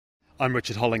I'm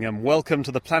Richard Hollingham. Welcome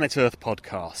to the Planet Earth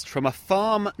podcast from a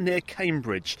farm near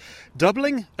Cambridge,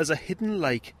 doubling as a hidden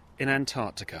lake in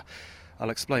Antarctica.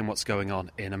 I'll explain what's going on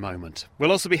in a moment.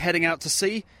 We'll also be heading out to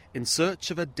sea in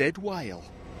search of a dead whale.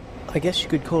 I guess you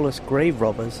could call us grave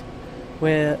robbers.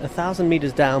 We're 1,000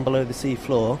 metres down below the sea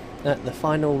floor at the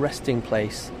final resting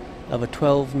place of a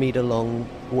 12-metre long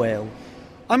whale.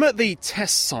 I'm at the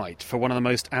test site for one of the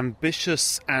most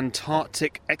ambitious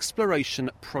Antarctic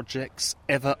exploration projects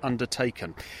ever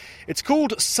undertaken. It's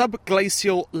called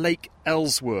Subglacial Lake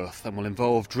Ellsworth and will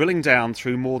involve drilling down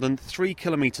through more than 3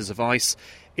 kilometres of ice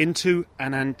into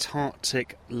an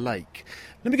Antarctic lake.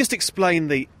 Let me just explain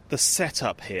the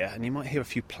setup here, and you might hear a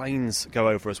few planes go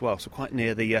over as well, so quite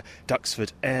near the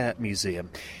Duxford Air Museum.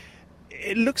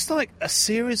 It looks like a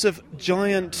series of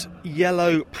giant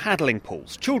yellow paddling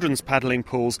pools, children's paddling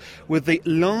pools, with the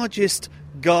largest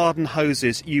garden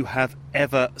hoses you have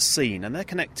ever seen. And they're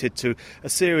connected to a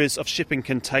series of shipping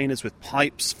containers with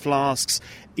pipes, flasks,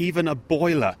 even a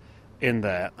boiler in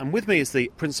there. And with me is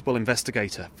the principal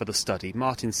investigator for the study,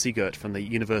 Martin Seigert from the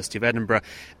University of Edinburgh,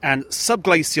 and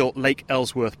Subglacial Lake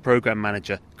Ellsworth Programme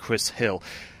Manager Chris Hill.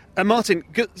 Martin,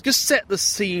 just set the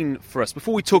scene for us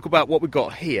before we talk about what we've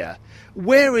got here.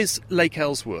 Where is Lake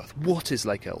Ellsworth? What is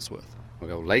Lake Ellsworth?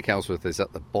 Well, Lake Ellsworth is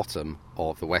at the bottom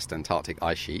of the West Antarctic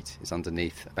ice sheet. It's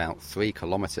underneath about 3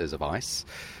 kilometres of ice.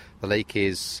 The lake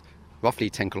is roughly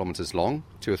 10 kilometres long,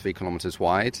 2 or 3 kilometres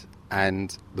wide,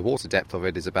 and the water depth of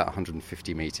it is about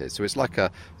 150 metres. So it's like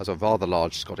a rather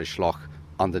large Scottish loch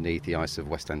underneath the ice of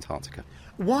West Antarctica.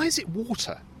 Why is it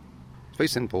water? It's very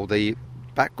simple. The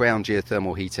background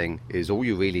geothermal heating is all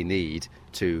you really need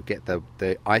to get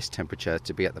the ice temperature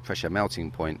to be at the pressure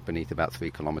melting point beneath about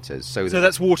 3 kilometres. So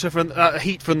that's water from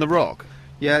heat from the rock?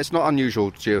 Yeah, it's not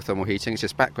unusual geothermal heating. It's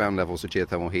just background levels of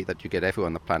geothermal heat that you get everywhere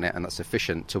on the planet, and that's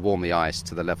sufficient to warm the ice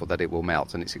to the level that it will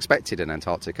melt. And it's expected in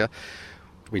Antarctica.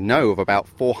 We know of about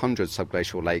 400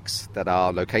 subglacial lakes that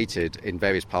are located in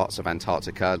various parts of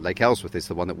Antarctica. Lake Ellsworth is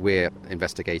the one that we're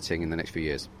investigating in the next few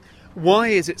years. Why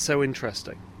is it so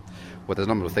interesting? Well, there's a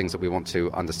number of things that we want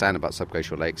to understand about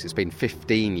subglacial lakes. It's been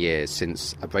 15 years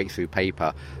since a breakthrough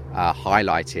paper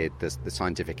highlighted the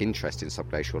scientific interest in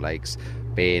subglacial lakes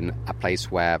being a place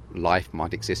where life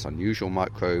might exist, unusual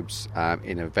microbes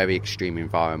in a very extreme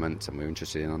environment, and we're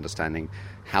interested in understanding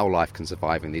how life can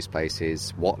survive in these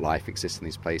places, what life exists in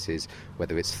these places,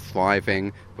 whether it's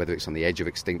thriving, whether it's on the edge of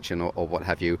extinction or what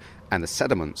have you. And the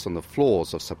sediments on the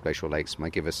floors of subglacial lakes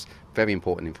might give us very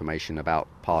important information about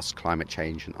past climate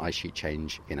change and ice sheet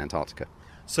change in Antarctica.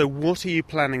 So what are you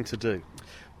planning to do?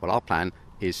 Well, our plan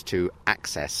is to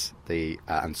access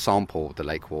and sample the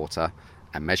lake water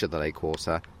and measure the lake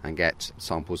water and get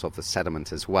samples of the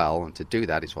sediment as well. And to do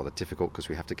that, it's rather difficult because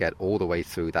we have to get all the way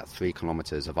through that 3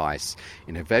 kilometres of ice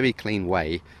in a very clean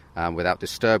way without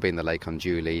disturbing the lake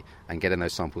unduly, and getting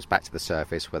those samples back to the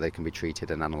surface where they can be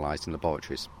treated and analysed in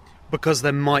laboratories. Because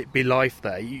there might be life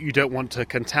there. You don't want to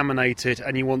contaminate it,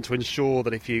 and you want to ensure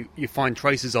that if you find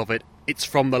traces of it, it's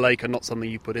from the lake and not something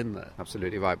you put in there.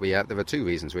 Absolutely right. There are 2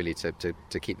 reasons really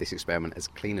to keep this experiment as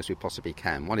clean as we possibly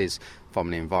can. One is from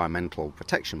an environmental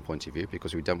protection point of view,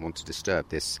 because we don't want to disturb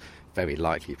this very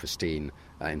likely pristine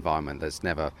environment that's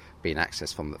never been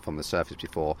accessed from the surface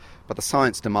before. But the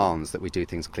science demands that we do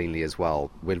things cleanly as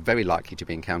well. We're very likely to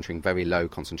be encountering very low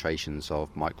concentrations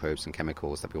of microbes and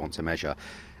chemicals that we want to measure.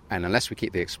 And unless we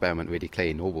keep the experiment really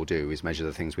clean, all we'll do is measure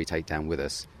the things we take down with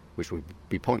us, which would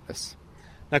be pointless.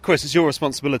 Now, Chris, it's your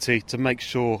responsibility to make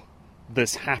sure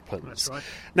this happens. That's right.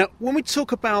 Now, when we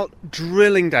talk about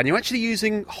drilling down, you're actually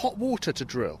using hot water to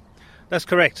drill. That's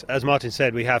correct. As Martin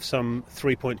said, we have some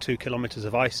 3.2 kilometres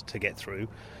of ice to get through.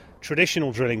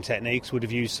 Traditional drilling techniques would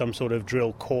have used some sort of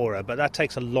drill corer, but that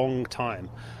takes a long time.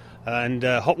 And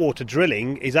hot water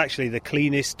drilling is actually the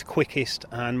cleanest, quickest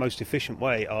and most efficient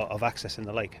way of accessing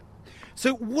the lake.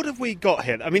 So what have we got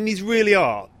here? I mean, these really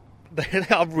are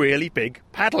really big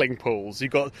paddling pools.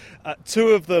 You've got 2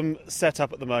 of them set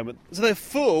up at the moment. So they're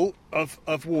full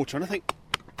of water, and I think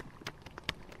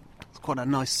it's quite a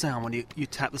nice sound when you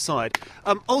tap the side.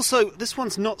 Also, this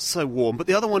one's not so warm, but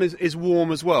the other one is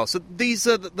warm as well. So these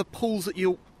are the pools that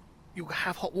you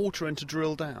have hot water in to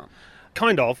drill down.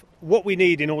 Kind of. What we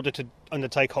need in order to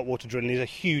undertake hot water drilling is a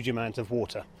huge amount of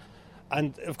water.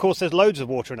 And, of course, there's loads of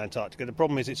water in Antarctica. The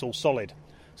problem is it's all solid.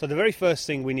 So the very first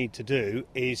thing we need to do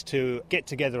is to get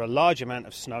together a large amount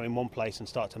of snow in one place and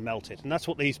start to melt it. And that's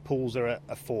what these pools are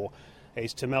for,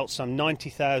 is to melt some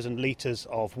 90,000 litres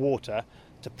of water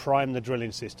to prime the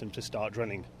drilling system to start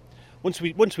drilling. Once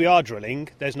we are drilling,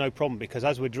 there's no problem, because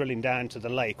as we're drilling down to the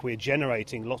lake, we're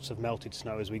generating lots of melted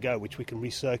snow as we go, which we can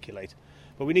recirculate.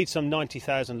 But we need some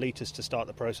 90,000 litres to start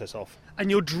the process off. And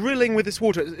you're drilling with this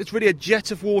water. It's really a jet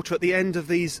of water at the end of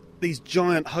these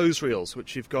giant hose reels,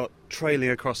 which you've got trailing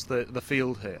across the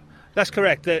field here. That's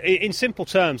correct. In simple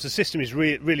terms, the system is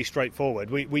really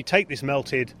straightforward. We take this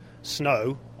melted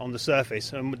snow on the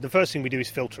surface, and the first thing we do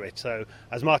is filter it. So,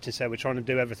 as Martin said, we're trying to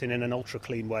do everything in an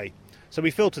ultra-clean way. So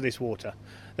we filter this water.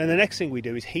 Then the next thing we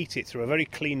do is heat it through a very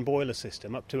clean boiler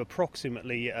system up to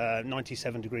approximately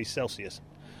 97 degrees Celsius.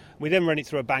 We then run it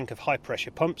through a bank of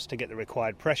high-pressure pumps to get the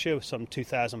required pressure, some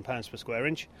 2,000 pounds per square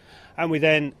inch. And we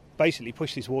then basically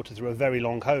push this water through a very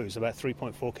long hose, about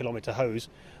 3.4 kilometre hose,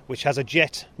 which has a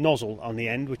jet nozzle on the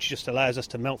end, which just allows us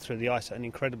to melt through the ice at an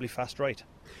incredibly fast rate.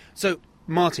 So,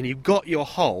 Martin, you've got your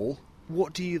hole.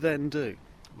 What do you then do?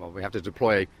 Well, we have to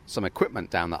deploy some equipment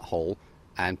down that hole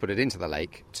and put it into the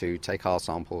lake to take our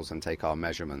samples and take our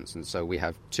measurements. And so we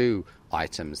have two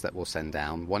items that we'll send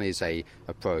down. One is a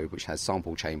probe which has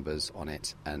sample chambers on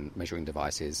it and measuring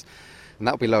devices. And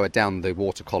that will be lowered down the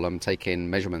water column, taking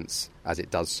measurements as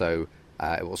it does so.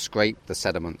 It will scrape the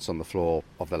sediments on the floor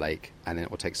of the lake, and then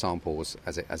it will take samples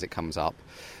as it comes up.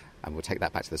 And we'll take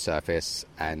that back to the surface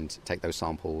and take those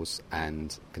samples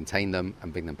and contain them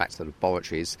and bring them back to the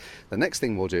laboratories. The next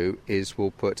thing we'll do is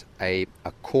we'll put a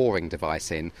coring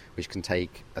device in, which can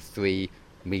take a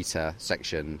 3-metre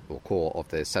section or core of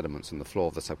the sediments on the floor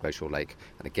of the subglacial lake.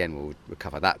 And again, we'll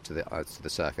recover that to the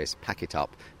surface, pack it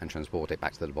up and transport it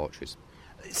back to the laboratories.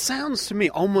 It sounds to me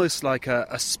almost like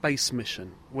a space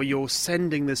mission where you're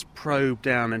sending this probe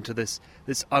down into this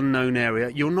unknown area.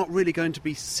 You're not really going to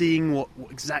be seeing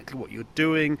exactly what you're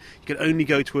doing. You can only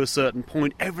go to a certain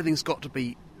point. Everything's got to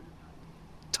be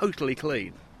totally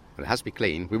clean. But it has to be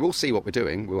clean. We will see what we're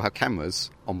doing. We'll have cameras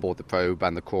on board the probe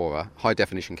and the corer,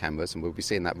 high-definition cameras, and we'll be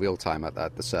seeing that real-time at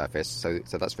the surface, so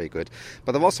that's very good.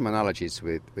 But there are some analogies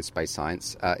with space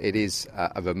science. It is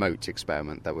a remote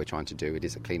experiment that we're trying to do. It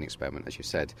is a clean experiment, as you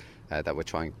said, that we're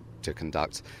trying to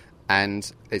conduct.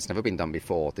 And it's never been done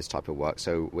before, this type of work,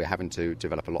 so we're having to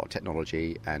develop a lot of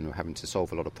technology and we're having to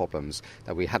solve a lot of problems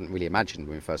that we hadn't really imagined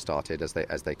when we first started as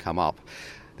they come up.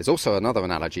 There's also another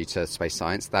analogy to space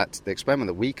science, that the experiment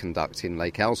that we conduct in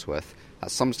Lake Ellsworth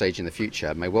at some stage in the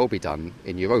future may well be done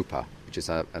in Europa, which is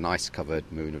an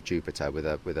ice-covered moon of Jupiter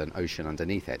with an ocean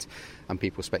underneath it. And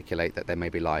people speculate that there may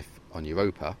be life on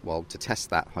Europa. Well, to test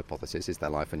that hypothesis, is there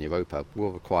life on Europa,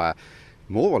 will require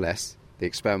more or less the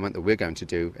experiment that we're going to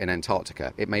do in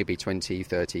Antarctica. It may be 20,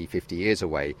 30, 50 years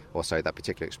away or so, that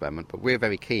particular experiment, but we're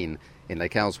very keen in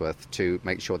Lake Ellsworth to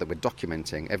make sure that we're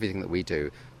documenting everything that we do,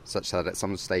 such that at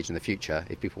some stage in the future,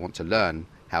 if people want to learn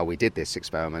how we did this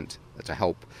experiment to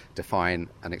help define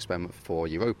an experiment for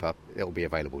Europa, it'll be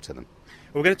available to them.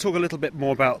 We're going to talk a little bit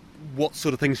more about what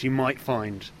sort of things you might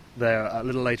find there a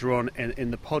little later on in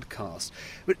the podcast.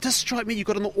 But it does strike me you've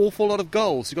got an awful lot of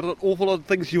goals. You've got an awful lot of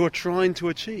things you are trying to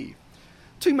achieve.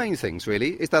 Two main things,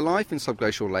 really. Is there life in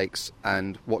subglacial lakes,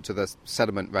 and what do the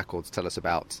sediment records tell us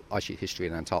about ice sheet history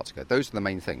in Antarctica? Those are the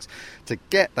main things. To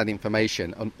get that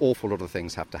information, an awful lot of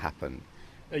things have to happen.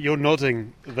 You're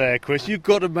nodding there, Chris. You've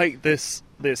got to make this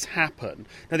happen.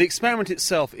 Now, the experiment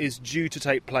itself is due to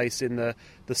take place in the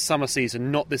summer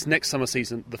season, not this next summer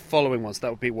season, the following one. So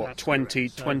that would be,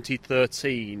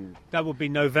 2013? That would be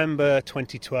November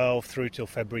 2012 through till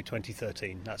February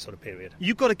 2013, that sort of period.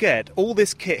 You've got to get all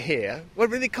this kit here. Well,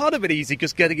 really, it can't have been easy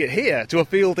just getting it here to a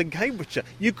field in Cambridgeshire.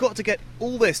 You've got to get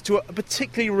all this to a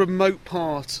particularly remote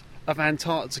part of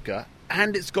Antarctica,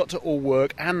 and it's got to all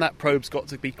work, and that probe's got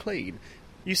to be clean.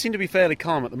 You seem to be fairly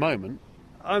calm at the moment.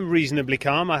 I'm reasonably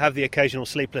calm. I have the occasional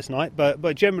sleepless night,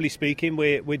 but generally speaking,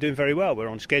 we're doing very well. We're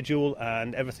on schedule,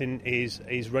 and everything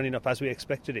is running up as we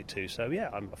expected it to. So yeah,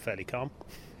 I'm fairly calm.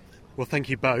 Well, thank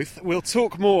you both. We'll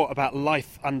talk more about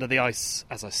life under the ice,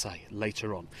 as I say,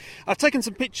 later on. I've taken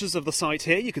some pictures of the site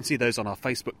here. You can see those on our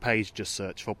Facebook page. Just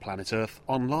search for Planet Earth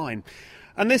online.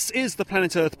 And this is the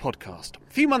Planet Earth podcast.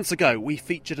 A few months ago, we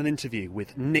featured an interview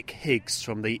with Nick Higgs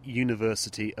from the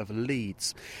University of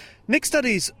Leeds. Nick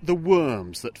studies the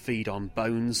worms that feed on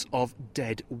bones of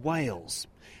dead whales.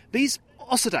 These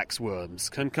Osedax worms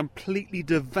can completely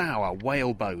devour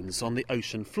whale bones on the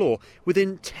ocean floor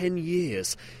within 10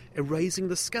 years, erasing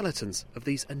the skeletons of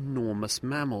these enormous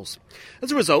mammals.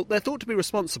 As a result, they're thought to be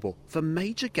responsible for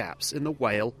major gaps in the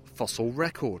whale fossil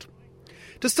record.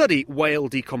 To study whale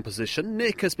decomposition,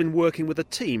 Nick has been working with a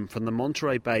team from the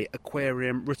Monterey Bay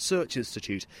Aquarium Research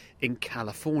Institute in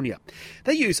California.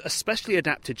 They use a specially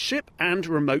adapted ship and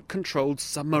remote-controlled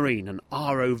submarine, an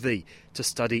ROV, to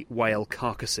study whale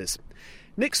carcasses.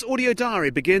 Nick's audio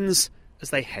diary begins as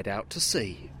they head out to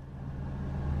sea.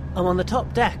 I'm on the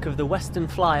top deck of the Western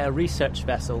Flyer research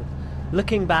vessel,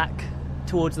 looking back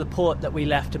towards the port that we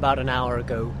left about an hour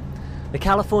ago. The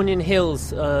Californian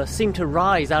hills seem to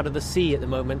rise out of the sea at the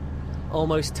moment,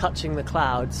 almost touching the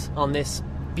clouds on this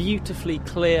beautifully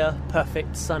clear,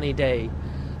 perfect sunny day.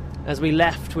 As we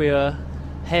left, we were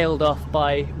hailed off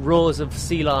by roars of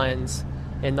sea lions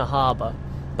in the harbour,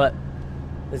 but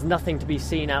there's nothing to be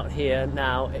seen out here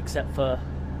now except for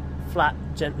flat,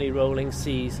 gently rolling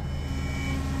seas.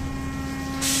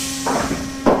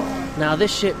 Now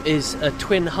this ship is a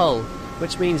twin hull,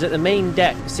 which means that the main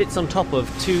deck sits on top of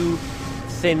two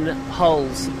thin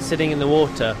hulls sitting in the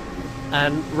water,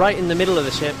 and right in the middle of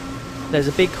the ship there's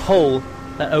a big hole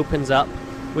that opens up,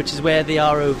 which is where the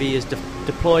ROV is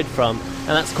deployed from, and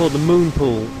that's called the moon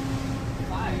pool.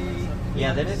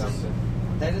 Yeah, that is.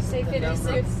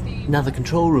 Now the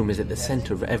control room is at the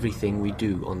centre of everything we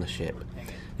do on the ship.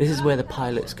 This is where the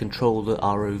pilots control the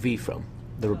ROV from,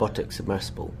 the robotic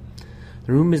submersible.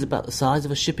 The room is about the size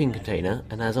of a shipping container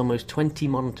and has almost 20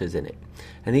 monitors in it,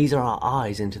 and these are our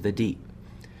eyes into the deep.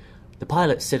 The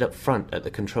pilots sit up front at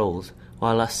the controls,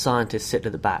 while us scientists sit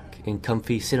at the back in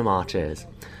comfy cinema chairs,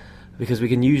 because we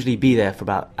can usually be there for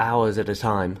about hours at a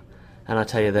time, and I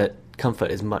tell you that comfort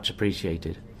is much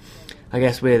appreciated. I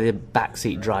guess we're the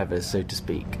backseat drivers, so to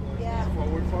speak.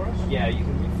 Forward for us? Yeah, you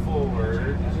can move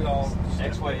forward.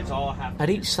 X, Y, it's all happening. At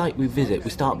each site we visit, we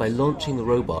start by launching the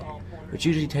robot, which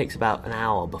usually takes about an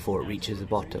hour before it reaches the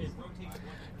bottom.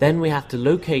 Then we have to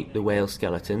locate the whale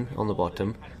skeleton on the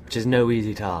bottom, which is no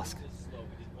easy task.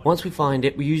 Once we find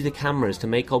it, we use the cameras to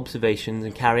make observations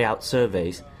and carry out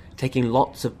surveys, taking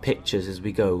lots of pictures as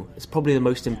we go. It's probably the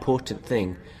most important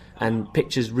thing, and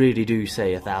pictures really do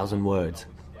say 1,000 words.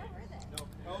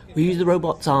 We use the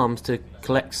robot's arms to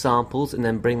collect samples and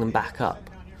then bring them back up.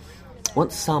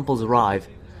 Once the samples arrive,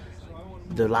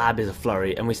 the lab is a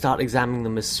flurry, and we start examining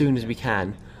them as soon as we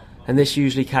can, and this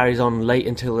usually carries on late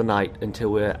until the night, until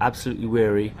we're absolutely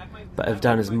weary, but have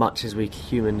done as much as we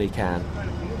humanly can.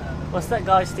 What's that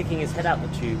guy sticking his head out the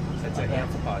tube? It's a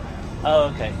amphipod. Oh,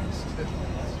 okay.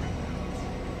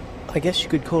 I guess you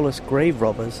could call us grave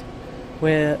robbers.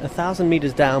 We're 1,000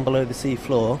 metres down below the sea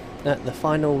floor, at the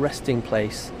final resting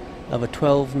place of a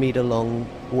 12-metre long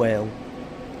whale.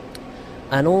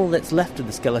 And all that's left of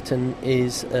the skeleton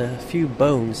is a few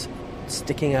bones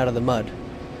sticking out of the mud.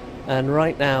 And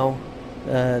right now,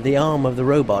 the arm of the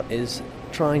robot is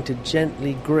trying to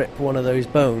gently grip one of those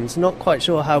bones, not quite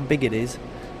sure how big it is,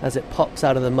 as it pops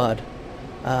out of the mud.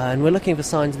 And we're looking for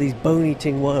signs of these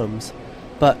bone-eating worms.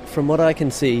 But from what I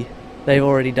can see, they've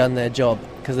already done their job,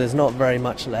 because there's not very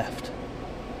much left.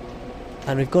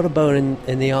 And we've got a bone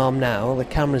in the arm now. The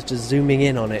camera's just zooming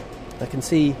in on it. I can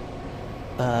see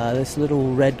this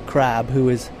little red crab, who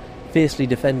is fiercely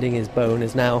defending his bone,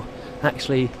 is now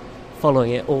actually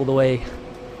following it all the way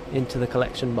into the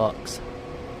collection box.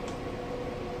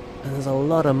 And there's a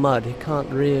lot of mud. You can't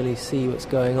really see what's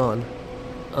going on.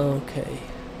 Okay.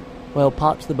 Well,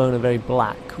 parts of the bone are very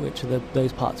black, which are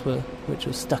those parts which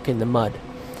were stuck in the mud.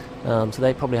 So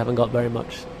they probably haven't got very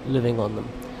much living on them.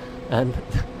 And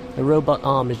the robot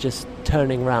arm is just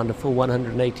turning around a full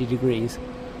 180 degrees,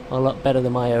 a lot better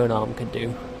than my own arm could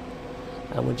do.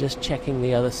 And we're just checking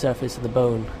the other surface of the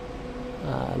bone,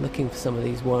 looking for some of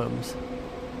these worms.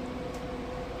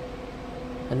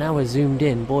 And now we're zoomed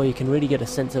in, boy, you can really get a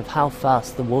sense of how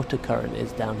fast the water current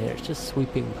is down here. It's just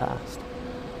sweeping past.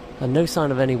 And no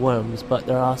sign of any worms, but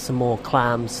there are some more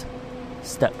clams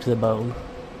stuck to the bone.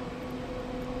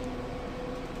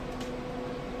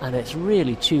 And it's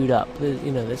really chewed up.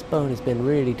 This bone has been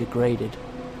really degraded,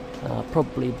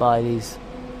 probably by these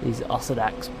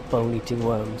Osedax bone-eating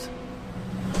worms.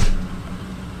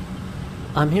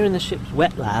 I'm here in the ship's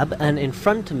wet lab, and in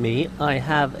front of me I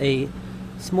have a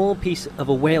small piece of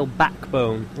a whale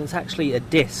backbone. It's actually a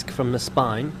disc from the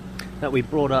spine that we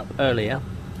brought up earlier.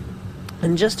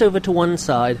 And just over to one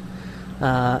side,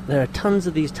 there are tons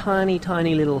of these tiny,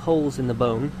 tiny little holes in the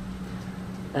bone.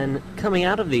 And coming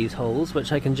out of these holes,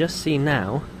 which I can just see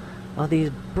now, are these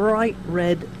bright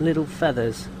red little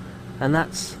feathers. And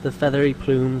that's the feathery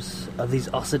plumes of these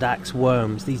Osedax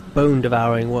worms, these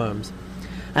bone-devouring worms.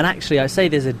 And actually, I say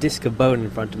there's a disc of bone in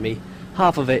front of me.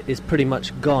 Half of it is pretty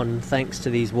much gone thanks to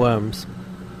these worms.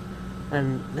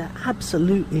 And they're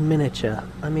absolutely miniature.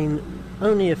 I mean,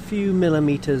 only a few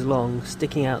millimeters long,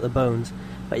 sticking out the bones.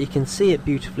 But you can see it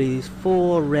beautifully, these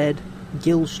 4 red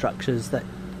gill structures that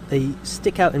they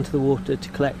stick out into the water to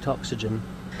collect oxygen.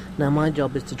 Now my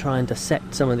job is to try and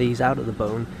dissect some of these out of the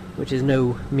bone, which is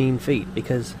no mean feat,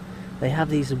 because they have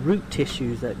these root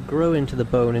tissues that grow into the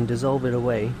bone and dissolve it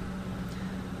away.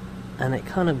 And it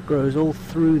kind of grows all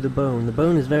through the bone. The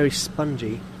bone is very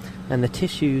spongy, and the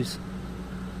tissues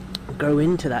grow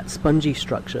into that spongy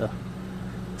structure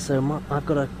So I've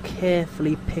got to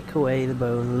carefully pick away the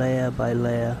bone layer by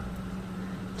layer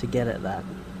to get at that.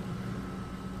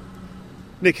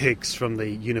 Nick Higgs from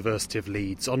the University of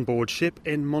Leeds on board ship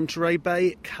in Monterey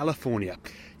Bay, California.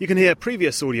 You can hear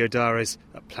previous audio diaries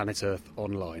at Planet Earth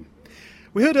Online.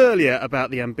 We heard earlier about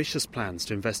the ambitious plans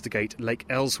to investigate Lake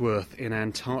Ellsworth in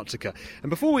Antarctica. And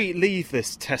before we leave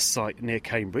this test site near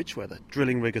Cambridge, where the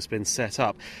drilling rig has been set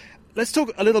up, let's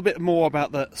talk a little bit more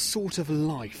about the sort of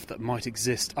life that might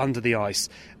exist under the ice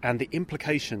and the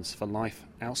implications for life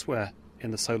elsewhere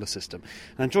in the solar system.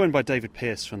 And I'm joined by David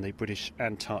Pearce from the British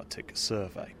Antarctic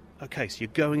Survey. OK, so you're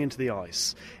going into the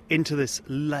ice, into this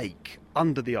lake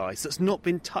under the ice that's not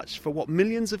been touched for, what,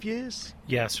 millions of years?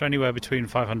 Yes, for anywhere between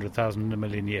 500,000 and a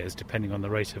million years, depending on the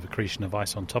rate of accretion of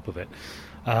ice on top of it.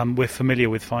 We're familiar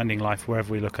with finding life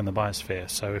wherever we look in the biosphere.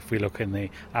 So if we look in the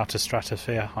outer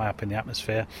stratosphere, high up in the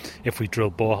atmosphere, if we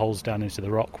drill boreholes down into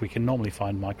the rock, we can normally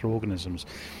find microorganisms.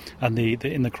 And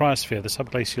in the cryosphere, the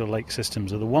subglacial lake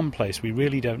systems are the one place we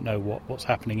really don't know what's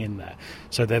happening in there.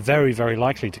 So they're very, very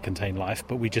likely to contain life,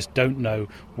 but we just don't know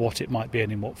what it might be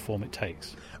and in what form it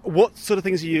takes. What sort of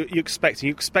things are you expecting? Are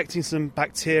you expecting some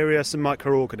bacteria, some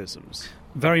microorganisms?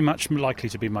 Very much likely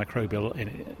to be microbial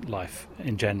in life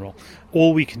in general.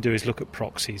 All we can do is look at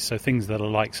proxies, so things that are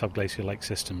like subglacial lake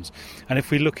systems. And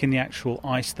if we look in the actual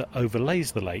ice that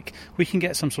overlays the lake, we can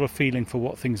get some sort of feeling for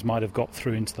what things might have got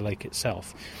through into the lake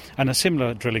itself. And a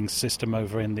similar drilling system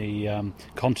over in the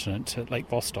continent at Lake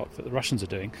Vostok that the Russians are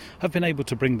doing have been able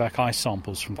to bring back ice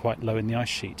samples from quite low in the ice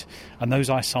sheet. And those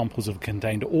ice samples have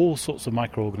contained all sorts of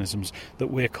microorganisms that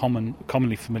we're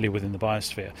commonly familiar with in the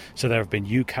biosphere. So there have been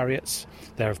eukaryotes,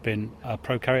 there have been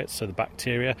prokaryotes, so the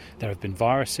bacteria, there have been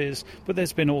viruses, but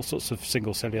there's been all sorts of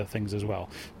single-cellular things as well.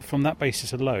 From that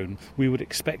basis alone, we would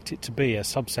expect it to be a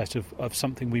subset of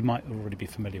something we might already be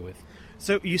familiar with.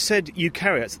 So you said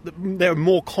eukaryotes. They're a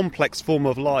more complex form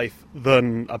of life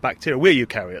than a bacteria. We're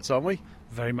eukaryotes, aren't we?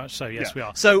 Very much so, yes, we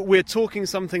are. So we're talking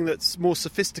something that's more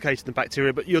sophisticated than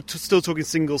bacteria, but you're still talking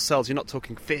single cells. You're not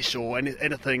talking fish or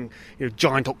anything,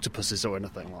 giant octopuses or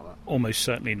anything like that. Almost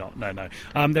certainly not, no.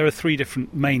 There are three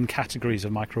different main categories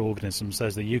of microorganisms.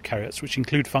 There's the eukaryotes, which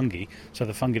include fungi, so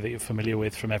the fungi that you're familiar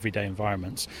with from everyday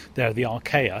environments. There are the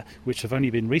archaea, which have only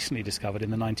been recently discovered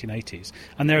in the 1980s.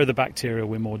 And there are the bacteria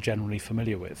we're more generally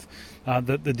familiar with.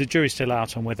 The jury's still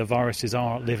out on whether viruses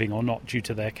are living or not due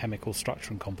to their chemical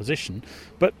structure and composition.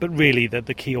 But really,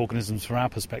 the key organisms from our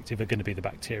perspective are going to be the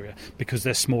bacteria, because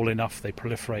they're small enough, they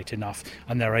proliferate enough,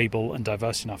 and they're able and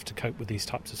diverse enough to cope with these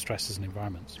types of stresses and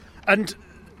environments. And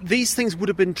these things would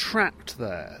have been trapped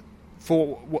there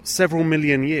for, several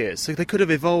million years, so they could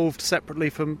have evolved separately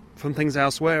from things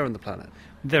elsewhere on the planet.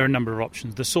 There are a number of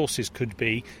options. The sources could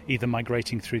be either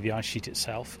migrating through the ice sheet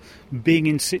itself, being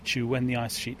in situ when the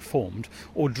ice sheet formed,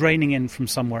 or draining in from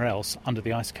somewhere else under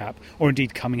the ice cap, or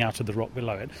indeed coming out of the rock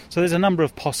below it. So there's a number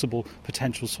of possible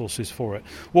potential sources for it.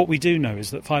 What we do know is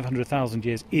that 500,000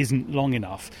 years isn't long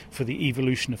enough for the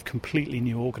evolution of completely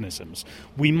new organisms.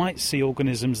 We might see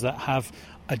organisms that have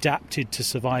adapted to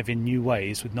survive in new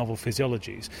ways with novel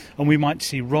physiologies, and we might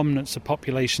see remnants of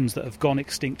populations that have gone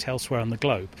extinct elsewhere on the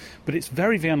globe. But it's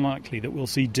very, very unlikely that we'll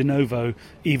see de novo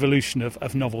evolution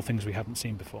of novel things we haven't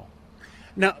seen before.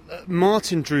 Now,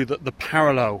 Martin drew the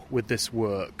parallel with this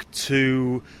work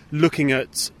to looking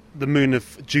at the moon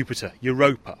of Jupiter,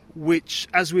 Europa, which,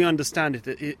 as we understand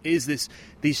it, is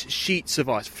these sheets of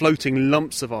ice, floating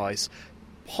lumps of ice,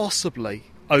 possibly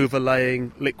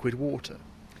overlaying liquid water.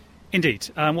 Indeed.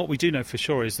 What we do know for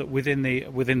sure is that within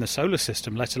the solar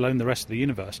system, let alone the rest of the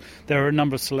universe, there are a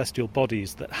number of celestial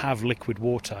bodies that have liquid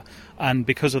water, and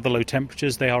because of the low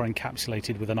temperatures, they are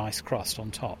encapsulated with an ice crust on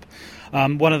top.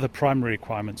 One of the primary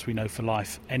requirements we know for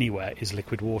life anywhere is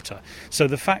liquid water. So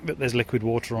the fact that there's liquid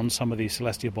water on some of these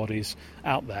celestial bodies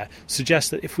out there suggests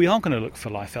that if we are going to look for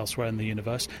life elsewhere in the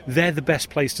universe, they're the best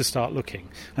place to start looking.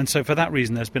 And so for that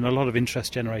reason, there's been a lot of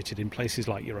interest generated in places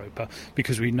like Europa,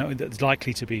 because we know that there's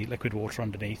likely to be liquid water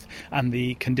underneath, and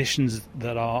the conditions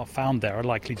that are found there are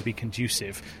likely to be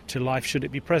conducive to life should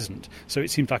it be present. So it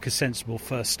seems like a sensible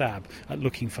first stab at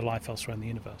looking for life elsewhere in the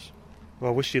universe.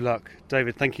 Well, wish you luck.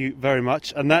 David, thank you very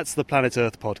much. And that's the Planet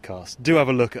Earth podcast. Do have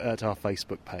a look at our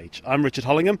Facebook page. I'm Richard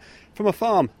Hollingham from a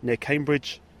farm near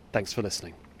Cambridge. Thanks for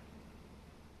listening.